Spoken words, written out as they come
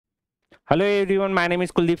Hello everyone, my name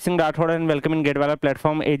is 𝐂𝐤𝐬𝐞 and welcome in GATE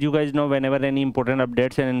platform. As you guys know, whenever any important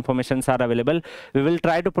updates and informations are available, we will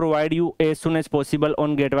try to provide you as soon as possible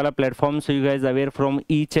on GATE platform, so you guys are aware from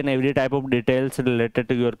each and every type of details related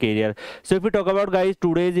to your career. So if we talk about guys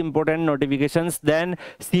today's important notifications, then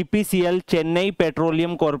CPCL Chennai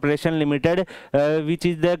Petroleum Corporation Limited, which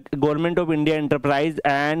is the Government of India enterprise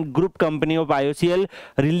and group company of IOCL,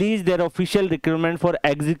 released their official recruitment for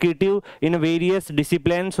executive in various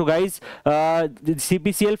disciplines. So guys, the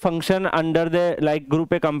CPCL function under the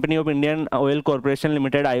group A company of Indian Oil Corporation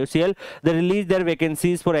Limited IOCL. They release their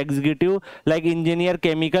vacancies for executive like engineer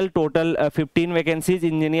chemical, total 15 vacancies,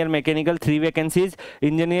 engineer mechanical 3 vacancies,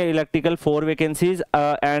 engineer electrical 4 vacancies,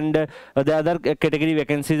 and the other category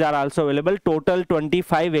vacancies are also available. Total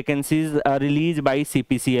 25 vacancies released by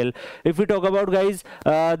CPCL. If we talk about guys,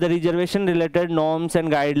 the reservation related norms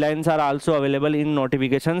and guidelines are also available in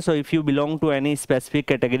notification. So if you belong to any specific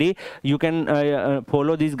category, you can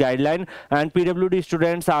follow this guideline. And PWD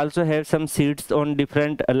students also have some seats on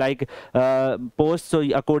different posts, so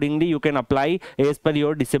accordingly you can apply as per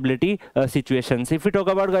your disability situations. If we talk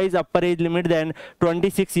about guys upper age limit, then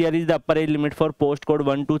 26 years is the upper age limit for post code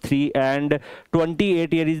 1, 2, 3, and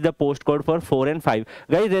 28 years is the post code for 4 and 5.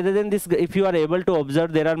 Guys, rather than this, if you are able to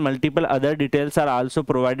observe, there are multiple other details are also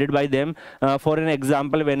provided by them. For an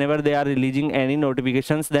example, whenever they are releasing any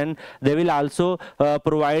notifications, then they will also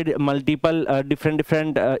provide multiple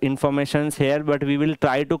different informations here, but we will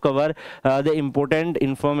try to cover the important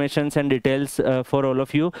informations and details for all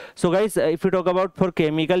of you. So guys, if you talk about for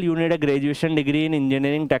chemical, you need a graduation degree in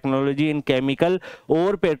engineering technology in chemical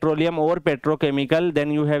or petroleum or petrochemical, then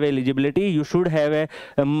you have eligibility. You should have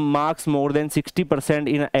a marks more than 60%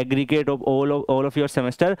 in aggregate of all of your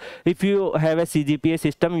semester. If you have a CGPA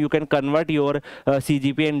system, you can convert your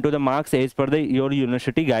CGPA into the marks as per your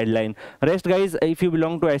university guideline. Rest guys, if you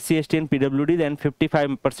belong to SC, ST and PWD, then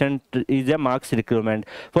 55% is a marks requirement.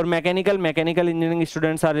 For mechanical engineering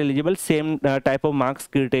students are eligible, same type of marks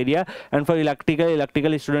criteria. And for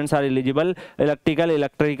electrical students are eligible. Electrical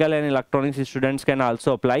and electronics students can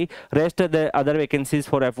also apply. Rest the other vacancies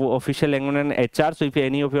for official language and HR. So if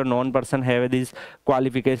any of your known person have these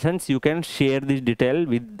qualifications, you can share this detail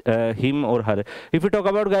with him or her. If we talk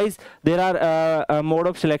about guys, there are a mode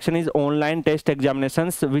of selection is online test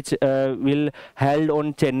examinations, which will held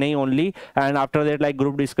on Chennai only, and after that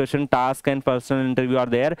group discussion, task and personal interview are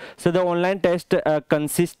there. So the online test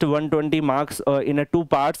consists 120 marks in 2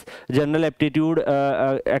 parts. General aptitude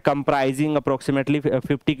comprising approximately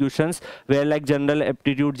 50 questions, where general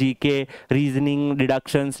aptitude, GK, reasoning,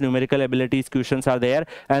 deductions, numerical abilities questions are there,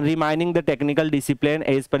 and remaining the technical discipline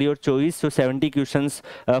as per your choice. So 70 questions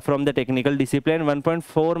from the technical discipline.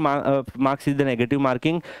 1.4 marks is the negative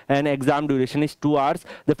marking, and exam duration is 2 hours.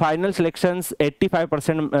 The final selections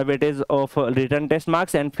 85% weightage of written test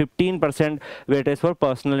marks and 15% weightage for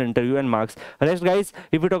personal interview and marks. Rest guys,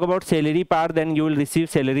 if we talk about salary part, then you will receive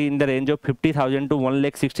salary in the range of 50,000 to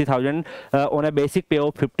 1,60,000 on a basic pay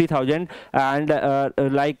of 50,000, and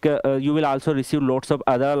you will also receive lots of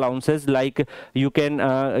other allowances, like you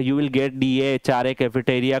will get DA, HRA,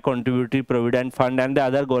 cafeteria, contributory provident fund, and the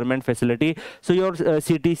other government facility. So your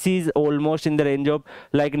CTC is almost in the range of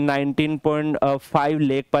 19.5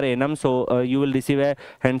 lakh per annum. So you will receive a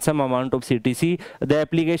handsome amount of CTC. The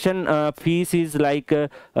application fees is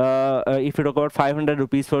if you talk about 500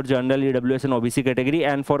 rupees for general, EWS and OBC category,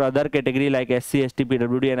 and for other category like SC, ST,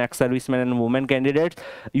 PWD and ex-servicemen and women candidates,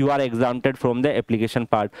 you are exempted from the application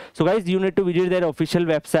part. So guys, you need to visit their official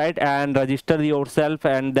website and register yourself,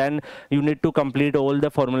 and then you need to complete all the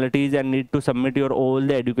formalities and need to submit your all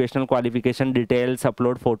the educational qualification details,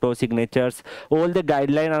 upload photos, signatures. All the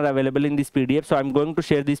guidelines are available in this PDF. So I'm going to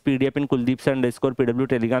share this PDF in 𝐂𝐤𝐬𝐞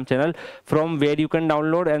Telegram channel, from where you can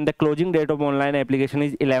download, and the closing date of online application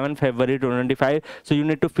is 11 February 2025. So you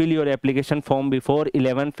need to fill your application form before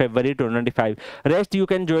 11 February 2025. Rest you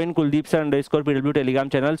can join 𝐂𝐤𝐬𝐞 Telegram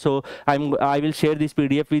channel. So I will share this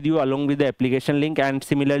PDF with you along with the application link, and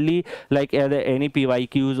similarly any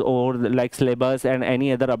PYQs or syllabus and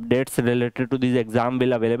any other updates related to this exam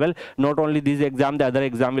will available. Not only this exam, the other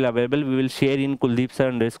exam will available. We will share in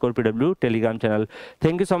𝐂𝐤𝐬𝐬 Telegram channel.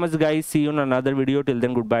 Thank you so much guys. See you in another video. Till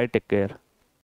then, goodbye, take care.